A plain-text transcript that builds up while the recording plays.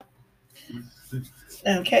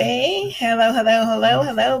Okay,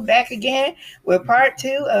 hello, back again with part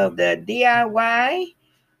 2 of the DIY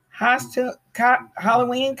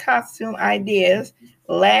Halloween costume ideas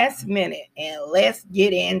last minute, and let's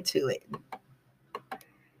get into it.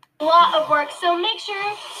 A lot of work, so make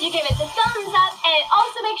sure you give it the thumbs up and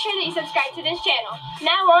also make sure that you subscribe to this channel.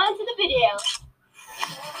 Now on to the video.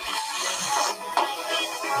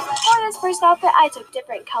 For this first outfit, I took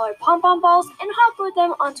different colored pom-pom balls and hot glued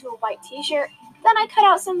them onto a white t-shirt. Then I cut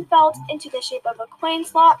out some felt into the shape of a coin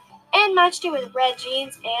slot and matched it with red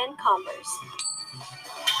jeans and Converse.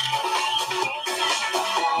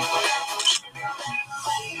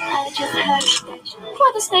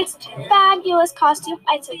 For this next fabulous costume,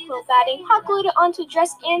 I took quilt batting, hot glued it onto a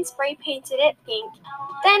dress, and spray painted it pink.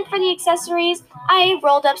 Then for the accessories, I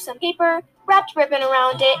rolled up some paper, wrapped ribbon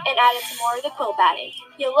around it, and added some more of the quilt batting.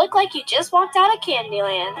 You look like you just walked out of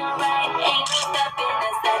Candyland.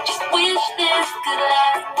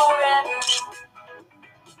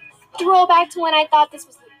 Throw back to when I thought this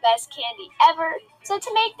was the best candy ever. So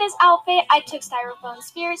to make this outfit, I took styrofoam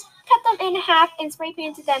spheres, cut them in half, and spray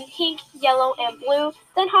painted them pink, yellow, and blue,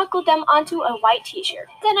 then hot glued them onto a white t-shirt.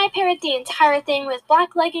 Then I paired the entire thing with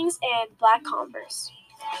black leggings and black Converse.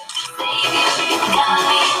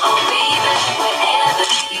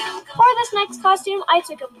 For this next costume, I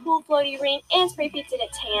took a pool floaty ring and spray painted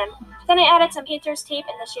it tan. Then I added some painter's tape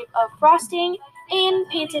in the shape of frosting and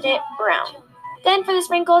painted it brown. Then for the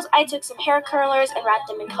sprinkles, I took some hair curlers and wrapped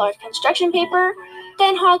them in colored construction paper,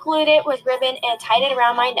 then hot glued it with ribbon and tied it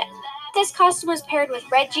around my neck. This costume was paired with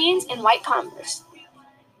red jeans and white Converse.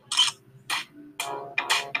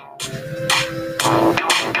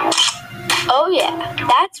 Oh yeah,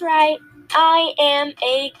 that's right, I am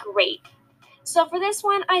a grape. So for this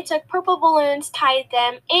one, I took purple balloons, tied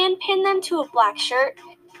them, and pinned them to a black shirt.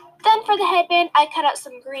 Then for the headband, I cut out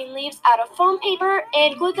some green leaves out of foam paper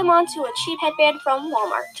and glued them onto a cheap headband from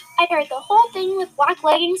Walmart. I paired the whole thing with black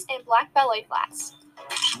leggings and black belly flats.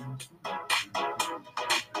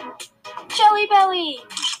 Jelly Belly!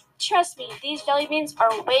 Trust me, these jelly beans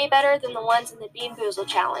are way better than the ones in the Bean Boozled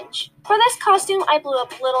challenge. For this costume, I blew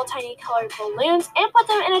up little tiny colored balloons and put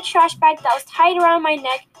them in a trash bag that was tied around my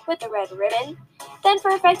neck with a red ribbon. Then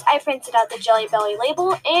for effect, I printed out the Jelly Belly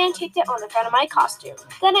label and taped it on the front of my costume.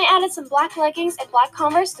 Then I added some black leggings and black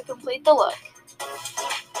Converse to complete the look.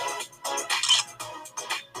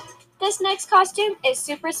 This next costume is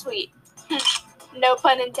super sweet. No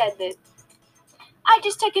pun intended. I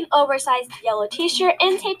just took an oversized yellow t-shirt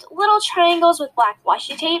and taped little triangles with black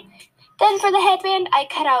washi tape. Then for the headband, I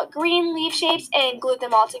cut out green leaf shapes and glued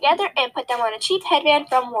them all together and put them on a cheap headband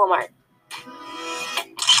from Walmart.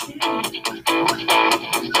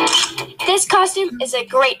 This costume is a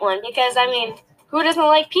great one because, who doesn't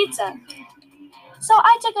like pizza? So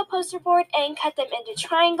I took a poster board and cut them into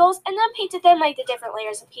triangles and then painted them like the different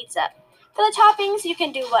layers of pizza. For the toppings, you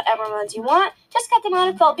can do whatever ones you want. Just cut them out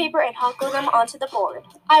of felt paper and hot glue them onto the board.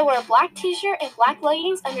 I wore a black t-shirt and black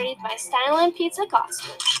leggings underneath my Stylin' Pizza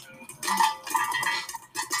costume.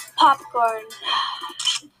 Popcorn.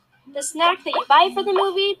 The snack that you buy for the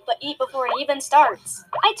movie, but eat before it even starts.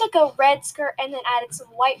 I took a red skirt and then added some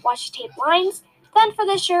white washi tape lines. Then for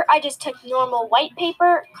the shirt, I just took normal white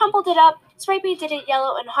paper, crumpled it up, spray painted it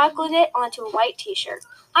yellow, and hot glued it onto a white t-shirt.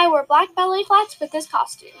 I wore black belly flats with this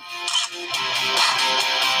costume.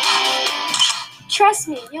 Trust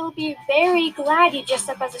me, you'll be very glad you dressed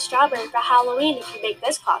up as a strawberry for Halloween if you make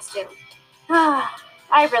this costume.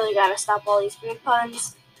 I really gotta stop all these food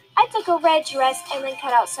puns. I took a red dress and then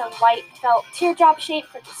cut out some white felt teardrop shape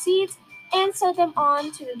for the seeds and sewed them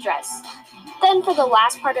onto the dress. Then for the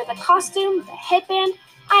last part of the costume, the headband,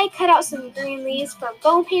 I cut out some green leaves from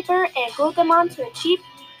foam paper and glued them onto a cheap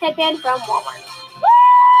headband from Walmart.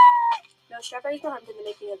 No strawberries were harmed in the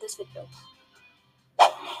making of this video.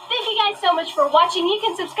 Thank you guys so much for watching. You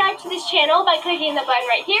can subscribe to this channel by clicking the button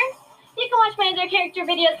right here. You can watch my other character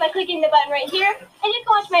videos by clicking the button right here. And you can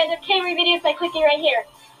watch my other Camry videos by clicking right here.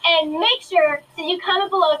 And make sure that you comment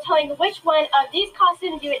below telling which one of these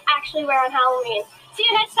costumes you would actually wear on Halloween. See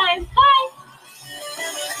you next time. Bye!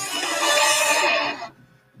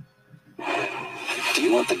 Do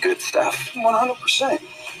you want the good stuff? 100%.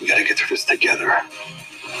 We gotta get through this together.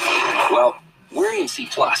 Well, we're in C+.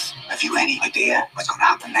 Have you any idea what's gonna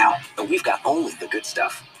happen now? But we've got only the good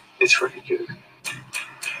stuff. It's pretty good.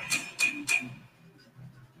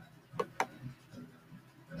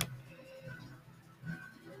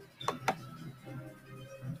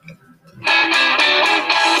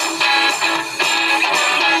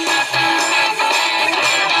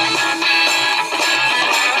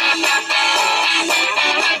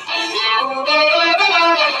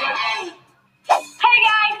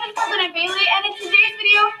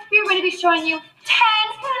 showing you 10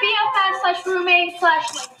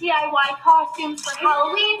 BFF/roommate/DIY costumes for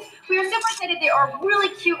Halloween. We are super excited. They are really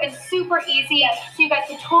cute and super easy, so you guys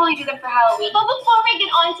can totally do them for Halloween. But before we get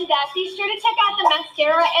on to that, be sure to check out the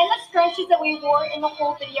mascara and the scrunchies that we wore in the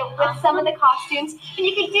whole video with some of the costumes. And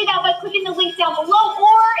you can do that by clicking the link down below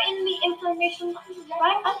or in the information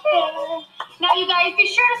right up there. Now, you guys, be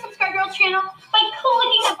sure to subscribe to our channel by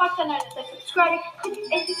clicking that button that says subscribe.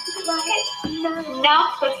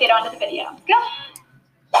 Now, let's get on to the video. Go.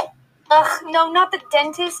 Ugh, no, not the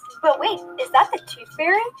dentist. But wait, is that the Tooth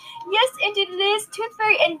Fairy? Yes, indeed it is. Tooth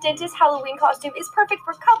Fairy and dentist Halloween costume is perfect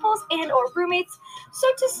for couples and or roommates.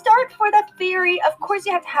 So to start for the fairy, of course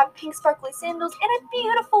you have to have pink sparkly sandals and a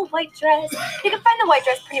beautiful white dress. You can find the white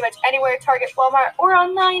dress pretty much anywhere, Target, Walmart, or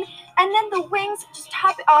online. And then the wings, just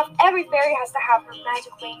top it off. Every fairy has to have her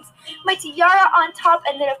magic wings. My tiara on top,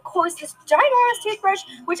 and then of course this ginormous toothbrush,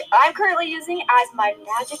 which I'm currently using as my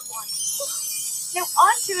magic wand. Now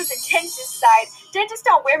onto the dentist side. Dentists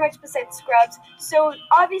don't wear much besides scrubs, so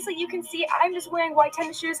obviously you can see I'm just wearing white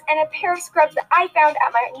tennis shoes and a pair of scrubs that I found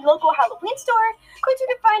at my local Halloween store, which you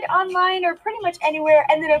can find online or pretty much anywhere,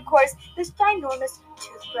 and then of course this ginormous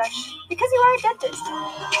toothbrush, because you are a dentist.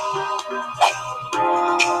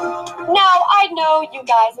 Now I know you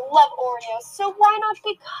guys love Oreos, so why not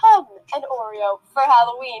become an Oreo for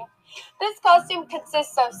Halloween? This costume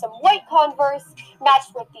consists of some white Converse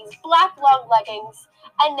matched with these black long leggings.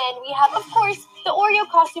 And then we have, of course, the Oreo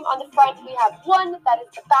costume on the front. We have one that is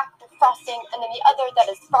the back with frosting, and then the other that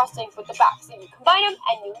is frosting with the back. So you combine them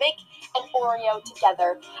and you make an Oreo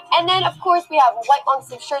together. And then, of course, we have white long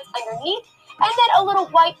sleeve shirts underneath, and then a little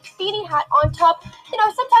white beanie hat on top. You know,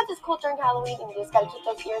 sometimes it's cold during Halloween and you just gotta keep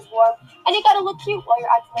those ears warm. And you gotta look cute while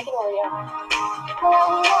you're acting like an Oreo.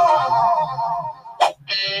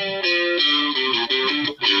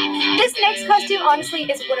 This next costume, honestly,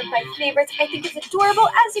 is one of my favorites. I think it's adorable.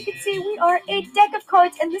 As you can see, we are a deck of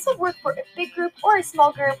cards, and this will work for a big group or a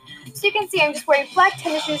small group. So you can see I'm just wearing black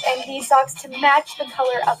tennis shoes and knee socks to match the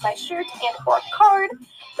color of my shirt and or card.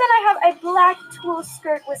 Then I have a black tulle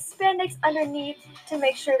skirt with spandex underneath to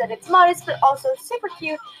make sure that it's modest but also super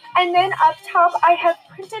cute. And then up top, I have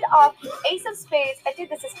printed off Ace of Spades. I did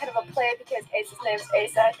this as kind of a play because Ace's name is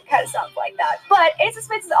Asa. It kind of sounds like that. But Ace of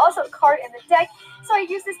Spades is also a card in the deck, so I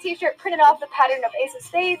used this t-shirt printed off the pattern of Ace of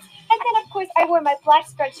Spades. And then, of course, I wore my black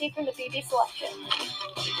scrunchie from the BB Selection.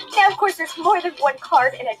 Now, of course, there's more than one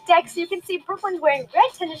card in a deck, so you can see Brooklyn's wearing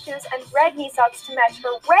red tennis shoes and red knee socks to match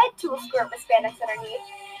her red tulle skirt with spandex underneath.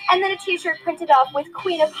 And then a t-shirt printed off with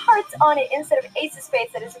Queen of Hearts on it instead of Ace of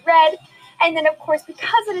Spades that is red. And then, of course,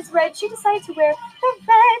 because it is red, she decided to wear the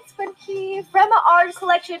red scrunchie from our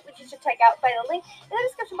selection, which you should check out by the link in the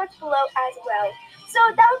description box below as well. So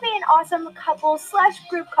that would be an awesome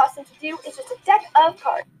couple/group costume to do. It's just a deck of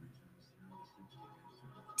cards.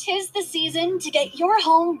 'Tis the season to get your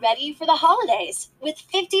home ready for the holidays with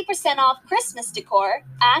 50% off Christmas decor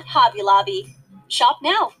at Hobby Lobby. Shop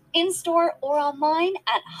now, in-store or online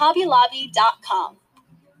at hobbylobby.com.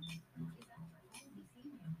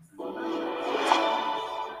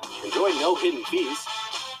 Enjoy no hidden fees,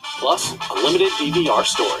 plus unlimited DVR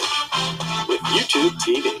storage. With YouTube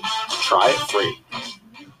TV, try it free.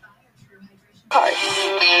 Card.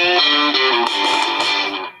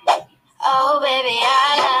 Oh, baby, I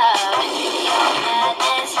love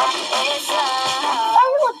Are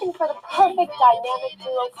you looking for the perfect dynamic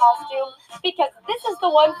duo costume? Because this is the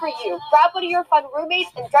one for you. Grab one of your fun roommates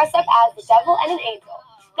and dress up as the devil and an angel.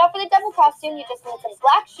 Now for the devil costume, you just need some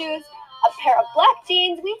black shoes, a pair of black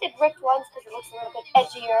jeans. We did ripped ones because it looks a little bit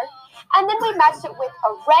edgier. And then we matched it with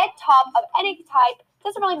a red top of any type.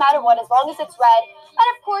 Doesn't really matter what, as long as it's red. And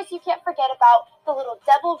of course, you can't forget about the little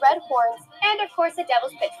devil red horns, and of course, the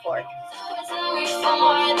devil's pitchfork.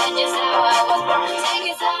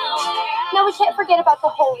 Now we can't forget about the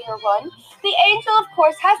holier one. The angel, of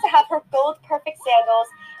course, has to have her gold perfect sandals,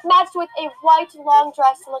 matched with a white long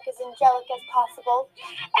dress to look as angelic as possible.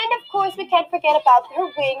 And of course, we can't forget about her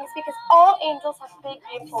wings, because all angels have big,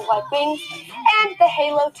 beautiful white wings, and the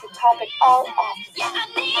halo to top it all off.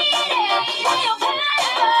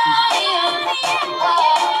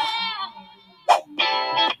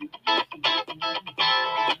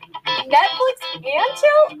 Netflix and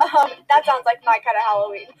chill? That sounds like my kind of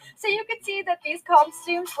Halloween. So you can see that these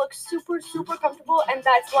costumes look super, super comfortable, and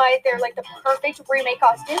that's why they're like the perfect remake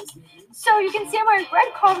costumes. So you can see I'm wearing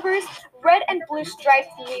red Converse, red and blue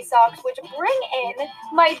striped knee socks, which bring in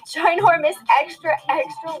my ginormous extra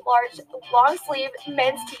large long sleeve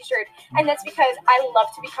men's t-shirt. And that's because I love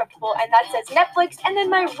to be comfortable, and that says Netflix, and then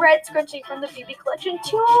my red scrunchie from the BB collection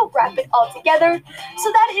to wrap it all together.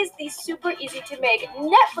 So that is the super easy to make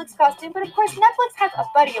Netflix costume, but of course Netflix has a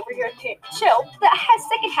buddy over here, Chill, that has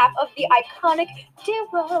second half of the iconic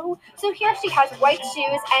duo. So here she has white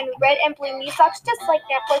shoes and red and blue knee socks, just like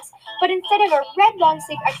Netflix, but instead of a red long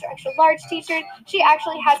sleeve extra large t-shirt, she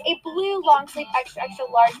actually has a blue long sleeve extra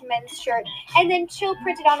large men's shirt, and then Chill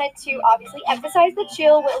printed on it to obviously emphasize the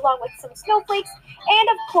chill along with some snowflakes, and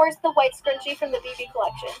of course the white scrunchie from the BB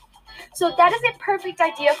collection. So that is a perfect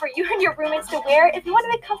idea for you and your roommates to wear if you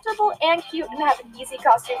want to be comfortable and cute and have an easy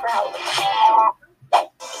costume for Halloween.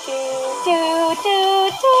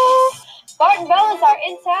 Barton Bellas are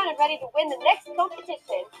in town and ready to win the next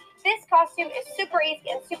competition. This costume is super easy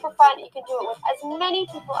and super fun. You can do it with as many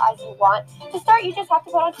people as you want. To start, you just have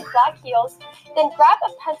to put on some black heels, then grab a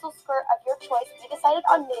pencil skirt of your choice. We decided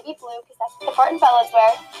on navy blue because that's what the Barton Bellas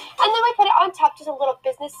wear. And then we put it on top, just a little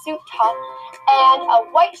business suit top and a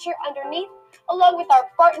white shirt underneath, along with our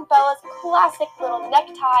Barton Bellas classic little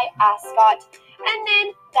necktie ascot. And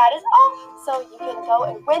then that is all. So you can go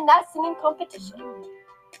and win that singing competition.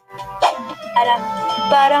 So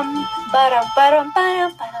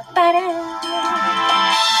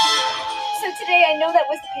today, I know that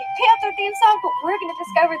was the Pink Panther theme song, but we're going to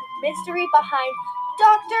discover the mystery behind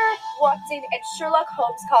Dr. Watson and Sherlock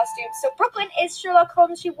Holmes costumes. So Brooklyn is Sherlock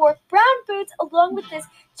Holmes. She wore brown boots along with this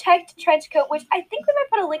checked trench coat, which I think we might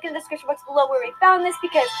put a link in the description box below where we found this,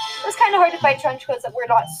 because it was kind of hard to find trench coats that were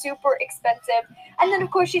not super expensive. And then of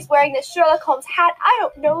course she's wearing this Sherlock Holmes hat. I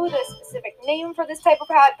don't know the specific name for this type of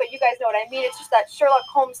hat, but you guys know what I mean. It's just that Sherlock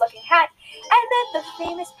Holmes looking hat. And then the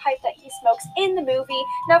famous pipe that he smokes in the movie.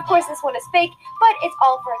 Now of course this one is fake, but it's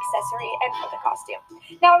all for accessory and for the costume.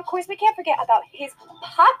 Now of course we can't forget about his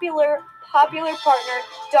popular partner,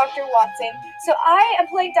 Dr. Watson. So I am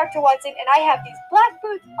playing Dr. Watson, and I have these black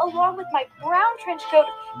boots along with my brown trench coat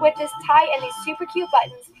with this tie and these super cute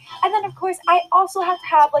buttons. And then of course I also have to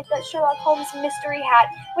have like the Sherlock Holmes mystery hat,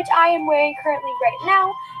 which I am wearing currently right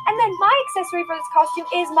now. And then my accessory for this costume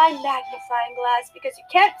is my magnifying glass, because you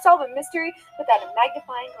can't solve a mystery without a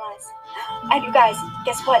magnifying glass. And you guys,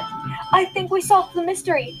 guess what? I think we solved the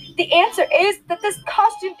mystery. The answer is that this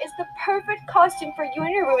costume is the perfect costume for you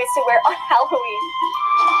and your roommates to wear on Halloween.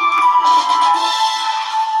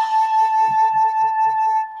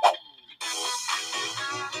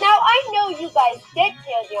 Now, I know you guys get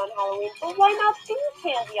candy on Halloween, but why not do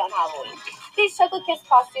candy on Halloween? These Chocolate Kiss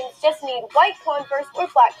costumes just need white Converse or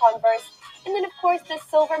black Converse, and then of course this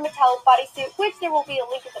silver metallic bodysuit, which there will be a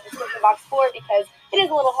link in the description box for, because it is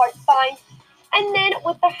a little hard to find. And then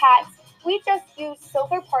with the hats, we just used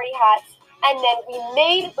silver party hats, and then we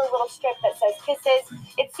made the little strip that says Kisses.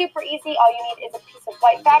 It's super easy. All you need is a piece of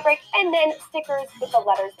white fabric and then stickers with the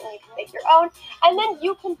letters, and you can make your own. And then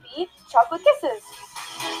you can be Chocolate Kisses.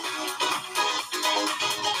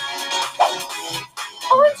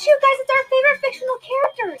 Oh, and shoot, guys, it's our favorite fictional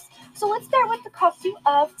characters. So let's start with the costume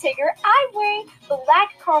of Tigger. I'm wearing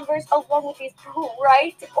black Converse along with these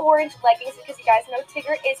bright orange leggings, because you guys know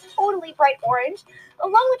Tigger is totally bright orange,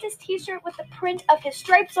 along with this t-shirt with the print of his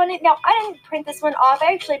stripes on it. Now, I didn't print this one off.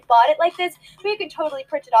 I actually bought it like this, but you can totally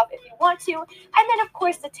print it off if you want to. And then, of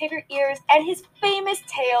course, the Tigger ears and his famous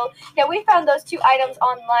tail. Now, we found those two items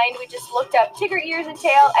online. We just looked up Tigger ears and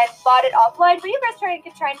tail and bought it offline, but you guys can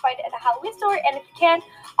try and find it at a Halloween store, and if you can,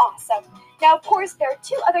 awesome. Now, of course, there are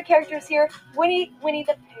two other characters here, Winnie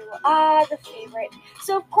the Pooh, the favorite.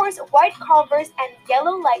 So, of course, white Converse and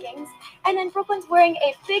yellow leggings, and then Brooklyn's wearing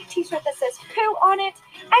a big t-shirt that says Pooh on it,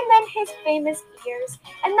 and then his famous ears.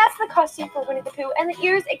 And that's the costume for Winnie the Pooh, and the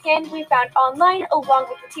ears, again, we found online along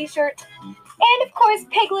with the t-shirt. And of course,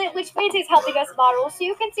 Piglet, which Maisie is helping us model. So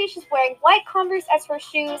you can see she's wearing white Converse as her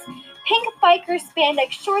shoes, pink biker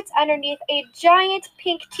spandex shorts underneath a giant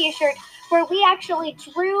pink t-shirt, where we actually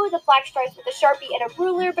drew the black stripes with a Sharpie and a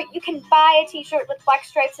ruler, but you can buy a t-shirt with black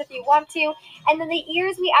stripes if you want to. And then the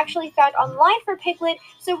ears we actually found online for Piglet.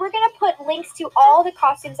 So we're going to put links to all the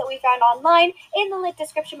costumes that we found online in the link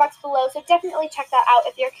description box below. So definitely check that out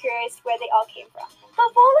if you're curious where they all came from.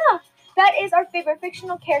 But voila! That is our favorite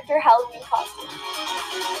fictional character Halloween costume.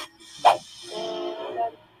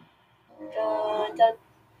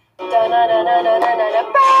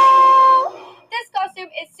 This costume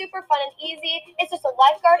is super fun and easy. It's just a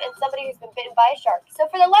lifeguard and somebody who's been bitten by a shark. So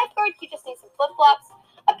for the lifeguard, you just need some flip-flops,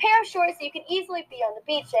 a pair of shorts that you can easily be on the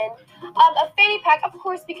beach in, a fanny pack, of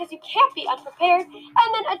course, because you can't be unprepared, and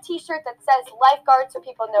then a t-shirt that says lifeguard so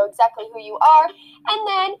people know exactly who you are, and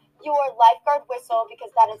then your lifeguard whistle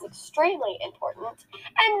because that is extremely important,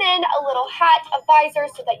 and then a little hat, a visor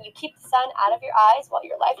so that you keep the sun out of your eyes while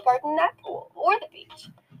you're lifeguarding that pool or the beach.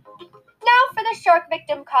 Now for the shark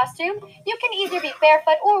victim costume, you can either be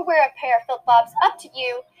barefoot or wear a pair of flip-flops, up to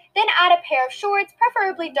you. Then add a pair of shorts,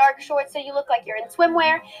 preferably dark shorts so you look like you're in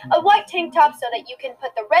swimwear, a white tank top so that you can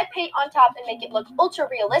put the red paint on top and make it look ultra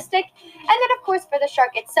realistic, and then of course for the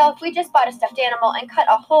shark itself, we just bought a stuffed animal and cut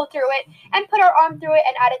a hole through it and put our arm through it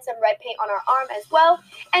and added some red paint on our arm as well,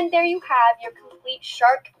 and there you have your complete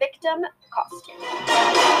shark victim costume.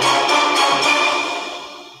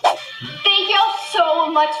 Thank you all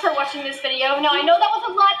so much for watching this video. Now, I know that was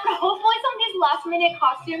a lot, but hopefully some of these last-minute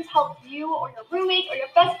costumes help you or your roommate or your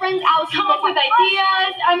best friends out come up with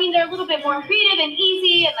ideas. I mean, they're a little bit more creative and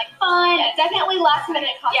easy and, like, fun. Yeah, definitely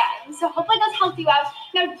last-minute costumes. Yeah, so hopefully those helped you out.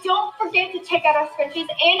 Now, don't forget to check out our scrunchies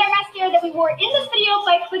and our mascara that we wore in this video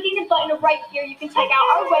by clicking the button right here. You can check out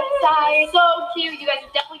our website. So cute. You guys are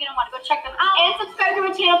definitely going to want to go check them out. And subscribe to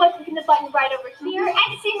our channel by clicking the button right over here. And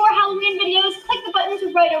to see more Halloween videos, click the buttons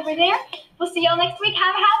right over there. We'll see y'all next week.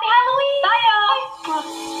 Have a happy Halloween. Bye,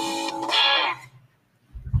 y'all.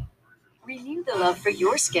 Renew the love for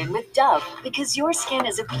your skin with Dove, because your skin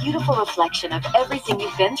is a beautiful reflection of everything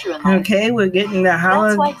you've been through in life. Okay, we're getting the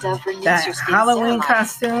That's why Dove renews your skin Halloween ceramides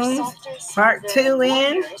costumes, for softer, part smoother, 2 more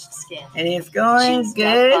in, nourished skin. and it's going Choose Dove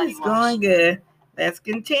good. body It's wash. going good. Let's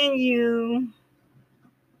continue.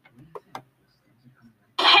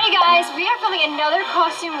 Hey guys, we are filming another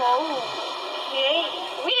costume.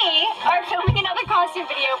 We are filming another costume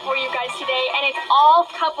video for you guys today, and it's all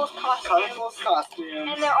couples costumes.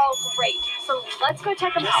 And they're all great. So let's go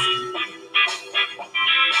check them out.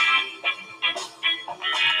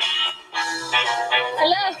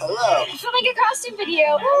 Hello. I'm filming a costume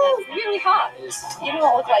video, and it's really hot. You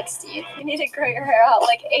don't look like Steve. You need to grow your hair out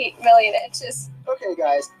like 8 million inches. Okay,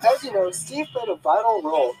 guys, as you know, Steve played a vital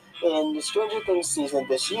role in the Stranger Things season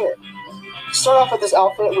this year. To start off with this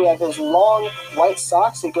outfit, we have his long white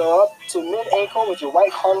socks that go up to mid-ankle with your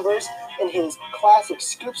white Converse, and his classic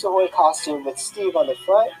Scoops Ahoy costume with Steve on the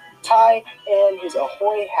front, tie, and his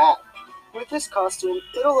Ahoy hat. With this costume,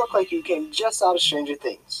 it'll look like you came just out of Stranger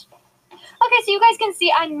Things. Okay, so you guys can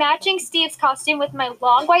see I'm matching Steve's costume with my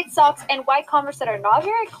long white socks and white Converse that are not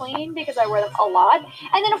very clean because I wear them a lot.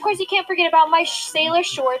 And then, of course, you can't forget about my sailor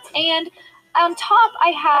shorts. And on top, I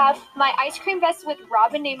have my ice cream vest with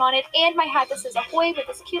Robin name on it and my hat that says Ahoy with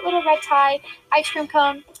this cute little red tie, ice cream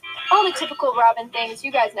cone, all the typical Robin things.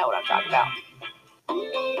 You guys know what I'm talking about.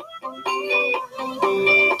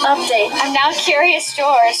 Update. I'm now Curious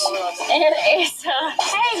George and Asa.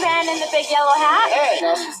 Hey, Ben in the big yellow hat. Hey,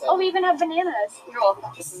 now she said. Oh, we even have bananas. You're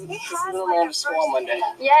welcome. This is Little Man School on Monday.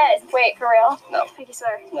 Yes. Wait, for real? No. Pinky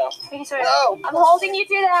swear. No. Pinky swear. No. I'm holding you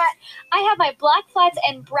to that. I have my black flats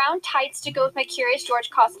and brown tights to go with my Curious George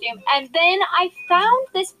costume. And then I found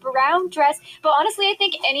this brown dress. But honestly, I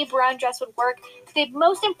think any brown dress would work. The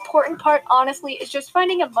most important part, honestly, is just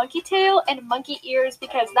finding a monkey tail and monkey ears,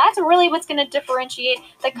 because that's really what's going to differentiate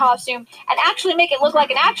the costume and actually make it look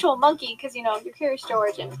like an actual monkey, because, you know, you're Curious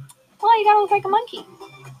George and, well, you got to look like a monkey.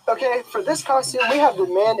 Okay, for this costume, we have the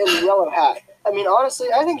man in the yellow hat. I mean, honestly,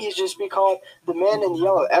 I think he should just be called the man in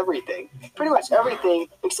yellow everything. Pretty much everything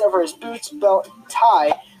except for his boots, belt,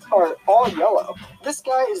 tie are all yellow. This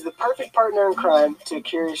guy is the perfect partner in crime to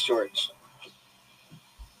Curious George.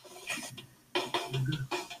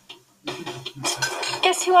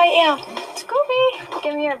 Guess who I am? Scooby!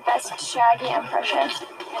 Give me your best Shaggy impression.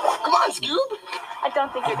 Come on, Scoob! I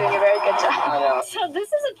don't think you're doing a very good job. I know. So this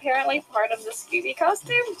is apparently part of the Scooby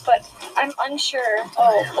costume, but I'm unsure,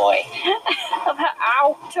 oh boy, of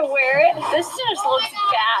how to wear it. This just looks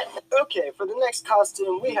bad. Okay, for the next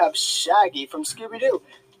costume, we have Shaggy from Scooby-Doo.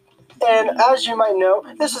 And as you might know,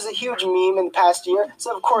 this was a huge meme in the past year,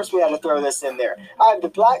 so of course we had to throw this in there. I have the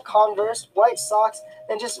black Converse, white socks,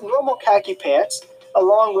 and just normal khaki pants,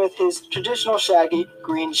 along with his traditional Shaggy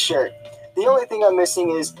green shirt. The only thing I'm missing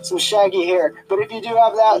is some Shaggy hair, but if you do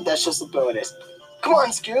have that, that's just a bonus. Come on,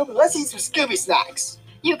 Scoob, let's eat some Scooby snacks.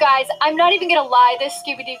 You guys, I'm not even gonna lie, this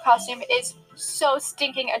Scooby-Doo costume is so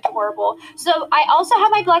stinking adorable. So I also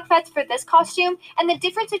have my black flats for this costume, and the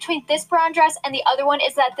difference between this brown dress and the other one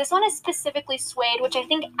is that this one is specifically suede, which I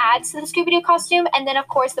think adds to the Scooby-Doo costume, and then of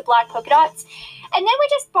course the black polka dots. And then we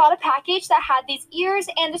just bought a package that had these ears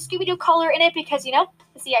and the Scooby-Doo color in it because, you know,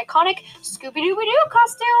 it's the iconic Scooby-Doo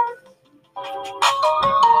costume.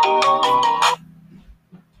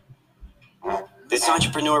 This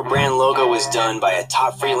entrepreneur brand logo was done by a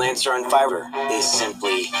top freelancer on Fiverr is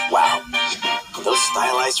simply wow. Those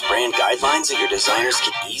stylized brand guidelines that your designers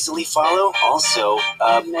can easily follow, also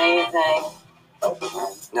amazing.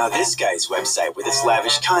 Now this guy's website with its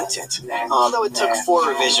lavish content, although it took 4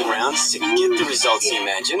 revision rounds to get the results he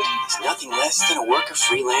imagined, is nothing less than a work of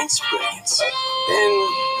freelance brilliance. Then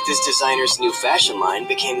this designer's new fashion line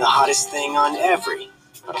became the hottest thing on okay,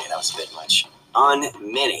 that was a bit much. On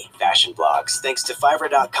many fashion blogs, thanks to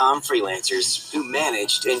Fiverr.com freelancers who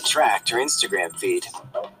managed and tracked her Instagram feed.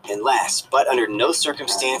 And last, but under no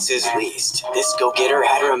circumstances least, this go-getter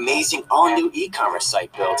had her amazing all-new e-commerce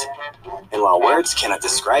site built. And while words cannot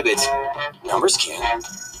describe it, numbers can.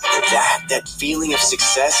 And that feeling of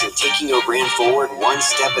success and taking your brand forward one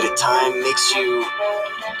step at a time makes you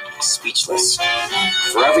speechless.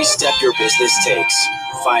 For every step your business takes,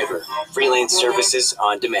 Fiverr, freelance services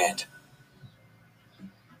on demand.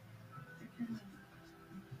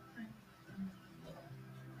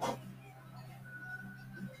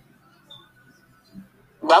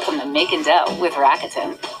 Welcome to Making Dough with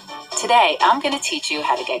Rakuten. Today, I'm going to teach you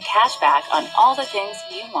how to get cash back on all the things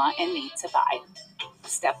you want and need to buy.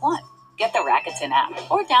 Step 1. Get the Rakuten app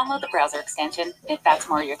or download the browser extension if that's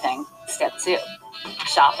more your thing. Step 2.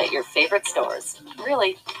 Shop at your favorite stores.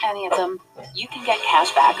 Really, any of them. You can get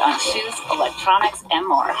cash back on shoes, electronics, and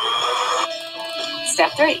more.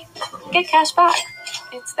 Step 3. Get cash back.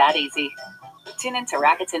 It's that easy. Tune into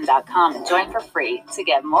Rakuten.com and join for free to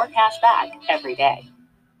get more cash back every day.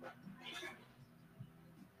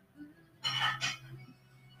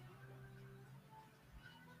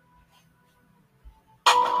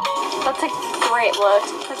 That's a great look.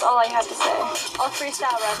 That's all I have to say. I'll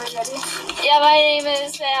freestyle rappers, ready? Yeah, my name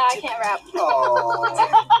is, I can't rap. Oh.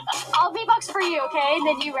 I'll beatbox for you, okay? And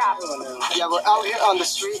then you rap. Yeah, we're out here on the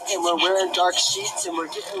street and we're wearing dark sheets and we're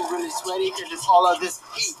getting really sweaty because it's all of this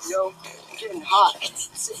heat, yo. Getting hot.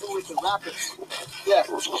 Sitting with the rapper. Yeah.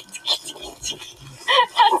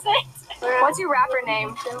 That's it. What's your rapper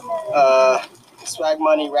name? Swag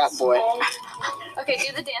Money Rap Boy. Okay,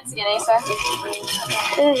 do the dance again, Asa.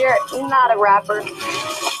 You're not a rapper.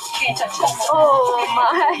 Can't touch that. Oh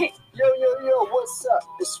my. Yo, what's up?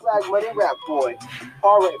 The Swag Money Rap Boy.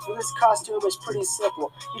 Alright, for this costume, it's pretty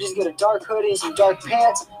simple. You just get a dark hoodie, some dark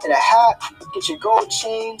pants, and a hat, get your gold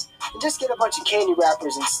chains, and just get a bunch of candy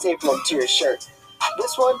wrappers and staple them to your shirt.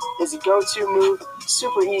 This one is a go-to move,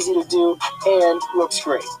 super easy to do, and looks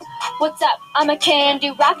great. What's up? I'm a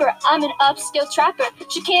candy rapper. I'm an upscale trapper.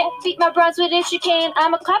 She can't beat my bronze with it. She can.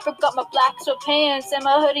 I'm a clapper. Got my black sweatpants and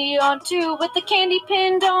my hoodie on too, with the candy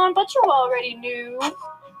pinned on, but you already knew.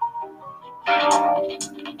 I'm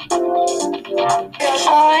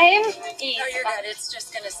Eve. Oh, you're good. It's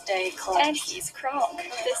just going to stay close. And he's Kronk.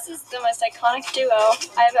 This is the most iconic duo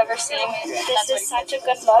I've ever seen. This is such a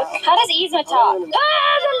good look. How does Yzma talk? The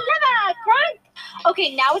liver, Kronk!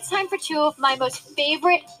 Okay, now it's time for 2 of my most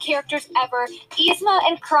favorite characters ever, Yzma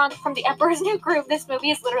and Kronk from The Emperor's New Groove. This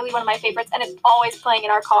movie is literally one of my favorites, and it's always playing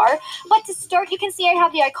in our car. But to start, you can see I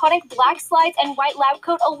have the iconic black slides and white lab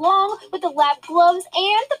coat, along with the lab gloves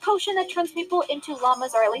and the potion that turns people into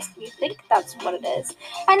llamas, or at least we think that's what it is.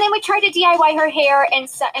 And then we tried to DIY her hair and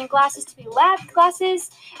glasses to be lab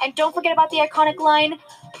glasses. And don't forget about the iconic line,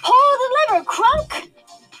 "Pull the lever, Kronk!"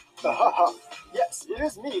 Yes, it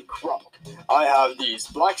is me, Kronk. I have these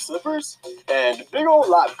black slippers and big old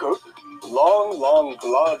lab coat, long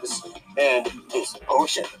gloves, and this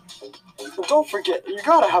potion. And don't forget, you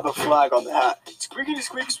gotta have a flag on the hat. Squeakity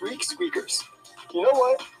squeak squeak squeakers. You know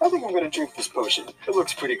what? I think I'm gonna drink this potion. It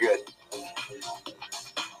looks pretty good.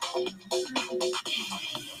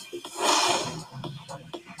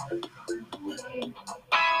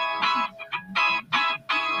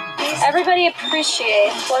 Everybody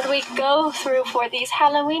appreciate what we go through for these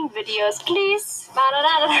Halloween videos, please.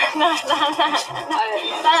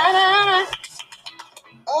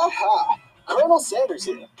 Aha! Colonel Sanders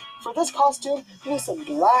here. For this costume, you need some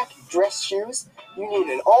black dress shoes, you need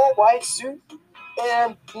an all-white suit,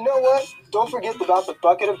 and you know what? Don't forget about the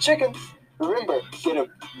bucket of chicken. Remember, get a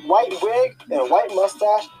white wig and a white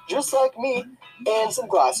mustache, just like me, and some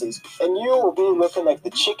glasses, and you will be looking like the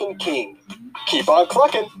Chicken King. Keep on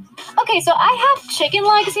clucking. Okay, so I have chicken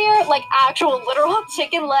legs here, like actual literal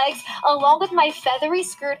chicken legs, along with my feathery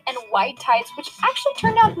skirt and white tights, which actually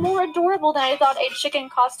turned out more adorable than I thought a chicken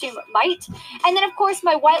costume might. And then, of course,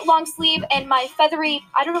 my white long sleeve and my feathery,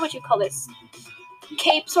 I don't know what you call this,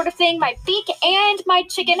 cape sort of thing, my beak, and my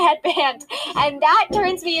chicken headband. And that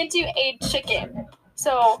turns me into a chicken.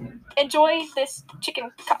 So, enjoy this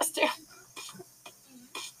chicken costume.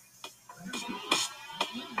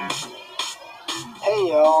 Hey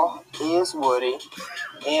y'all, He is Woody.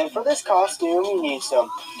 And for this costume, you need some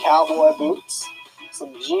cowboy boots,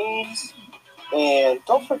 some jeans, and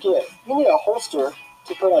don't forget, you need a holster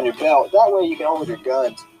to put on your belt. That way you can hold your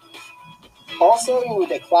guns. Also, you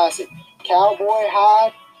need a classic cowboy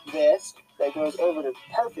hide vest that goes over the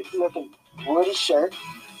perfect looking Woody shirt.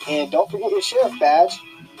 And don't forget your sheriff badge.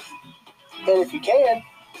 And if you can,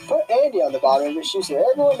 put Andy on the bottom of your shoe so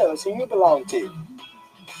everyone knows who you belong to.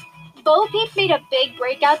 Bo Peep made a big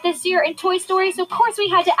breakout this year in Toy Story, so of course we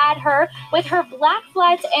had to add her with her black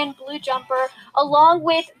flats and blue jumper, along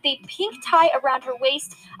with the pink tie around her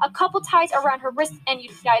waist, a couple ties around her wrist, and you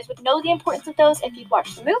guys would know the importance of those if you'd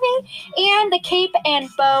watched the movie, and the cape and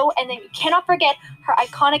bow, and then you cannot forget her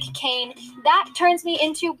iconic cane. That turns me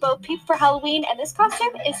into Bo Peep for Halloween, and this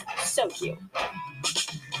costume is so cute.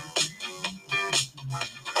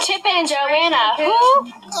 Chip and Joanna.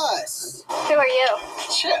 Who? Us. Who are you?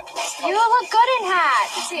 Chip. You look good in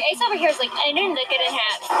hats. See, Ace over here is like, I didn't look good in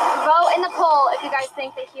hats. Vote in the poll if you guys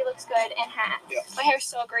think that he looks good in hats. Yeah. My hair's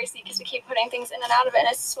so greasy because we keep putting things in and out of it and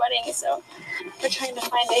it's sweating, so we're trying to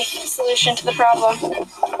find a solution to the problem.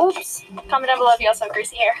 Oops. Comment down below if you also have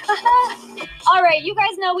greasy hair. Alright, you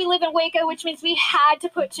guys know we live in Waco, which means we had to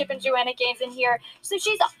put Chip and Joanna Gaines in here. So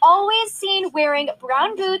she's always seen wearing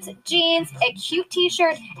brown boots, jeans, a cute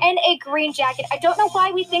t-shirt, and a green jacket. I don't know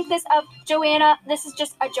why we think this of Joanna. This is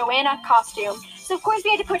just a Joanna costume. So of course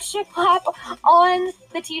we had to put Shiplap on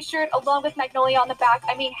the t-shirt along with Magnolia on the back.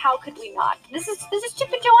 I mean, how could we not? This is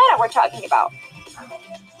Chip and Joanna we're talking about.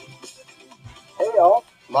 Hey y'all,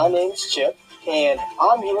 my name's Chip, and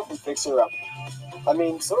I'm here from Fixer Up. I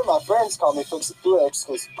mean, some of my friends call me Fix It Felix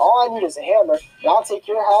because all I need is a hammer, and I'll take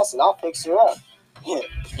your house and I'll fix her up.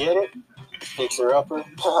 Get it? Fixer Upper.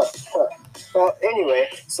 Well, anyway,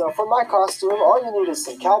 so for my costume, all you need is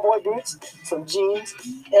some cowboy boots, some jeans,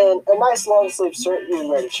 and a nice long sleeve shirt you can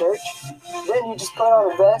wear to church. Then you just put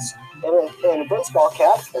on a vest and a baseball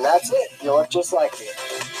cap, and that's it. You'll look just like me.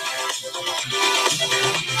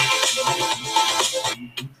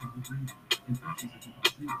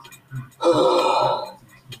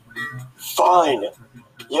 Fine.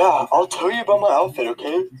 Yeah, I'll tell you about my outfit,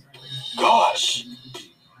 okay? Gosh.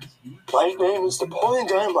 My name is Napoleon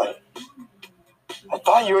Dynamite. I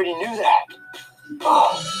thought you already knew that.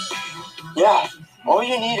 Yeah, all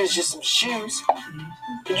you need is just some shoes.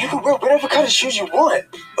 And you can wear whatever kind of shoes you want.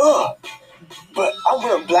 But I'm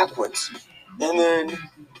wearing black ones. And then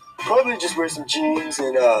probably just wear some jeans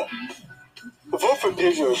and vote for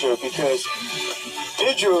Pedro here because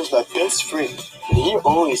Pedro is my best friend. And he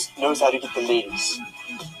always knows how to get the ladies.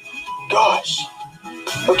 Gosh.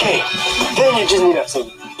 Okay, then you just need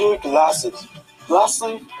some big glasses.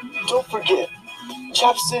 Lastly, don't forget,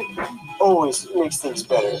 chapstick always makes things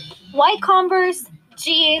better. White Converse,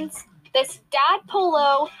 jeans, this dad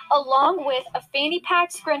polo, along with a fanny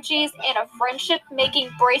pack, scrunchies, and a friendship-making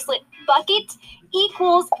bracelet bucket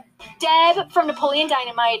equals Deb from Napoleon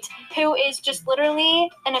Dynamite, who is just literally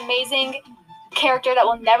an amazing character that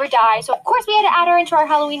will never die. So of course we had to add her into our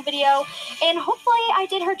Halloween video, and hopefully I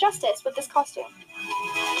did her justice with this costume.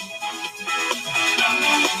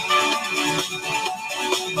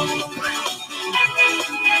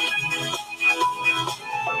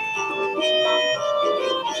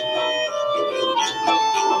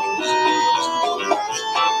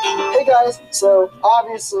 Hey guys, so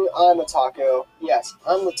obviously I'm a taco. Yes,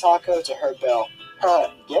 I'm the taco to her bell.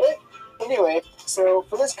 Get it? Anyway, so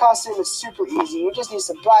for this costume it's super easy. You just need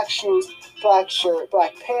some black shoes, black shirt,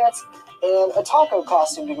 black pants, and a taco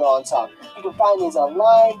costume to go on top. You can find these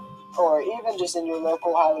online or even just in your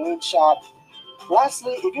local Halloween shop.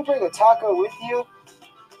 Lastly, if you bring a taco with you,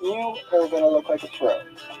 you are going to look like a pro.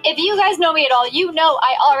 If you guys know me at all, you know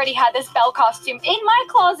I already had this Belle costume in my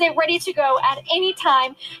closet ready to go at any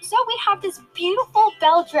time. So we have this beautiful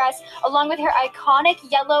Belle dress along with her iconic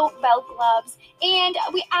yellow Belle gloves. And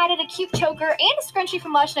we added a cute choker and a scrunchie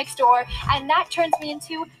from Lush Next Door. And that turns me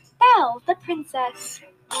into Belle the princess.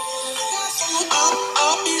 It's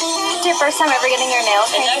your first time ever getting your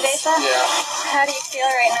nails painted, Asa? Yeah. How do you feel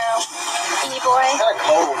right now, E-boy? Kind of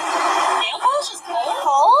cold. Nail polish is cold?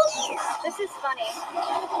 Cold? This is funny.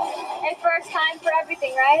 And first time for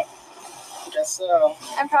everything, right? Guess so.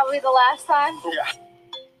 And probably the last time. Yeah.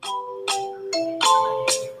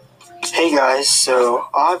 Hey guys, so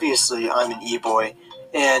obviously I'm an e-boy,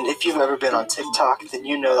 and if you've ever been on TikTok, then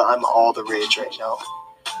you know that I'm all the rage right now.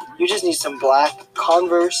 You just need some black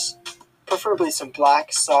Converse, preferably some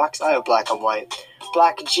black socks. I have black and white.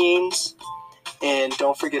 Black jeans, and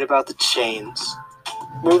don't forget about the chains.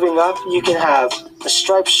 Moving up, you can have a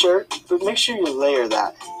striped shirt, but make sure you layer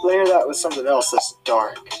that. Layer that with something else that's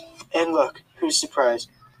dark. And look, who's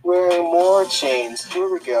surprised? wearing more chains. Here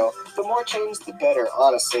we go. The more chains, the better,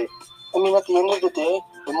 honestly. I mean, at the end of the day,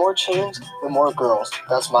 the more chains, the more girls.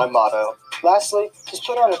 That's my motto. Lastly, just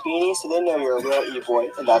put on a beanie so they know you're a real e-boy,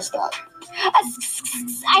 and that's that.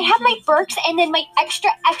 I have my Birks and then my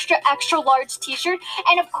extra large t-shirt.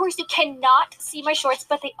 And of course you cannot see my shorts,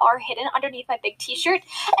 but they are hidden underneath my big t-shirt.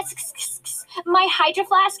 My Hydro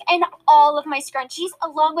Flask and all of my scrunchies,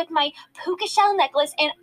 along with my puka shell necklace and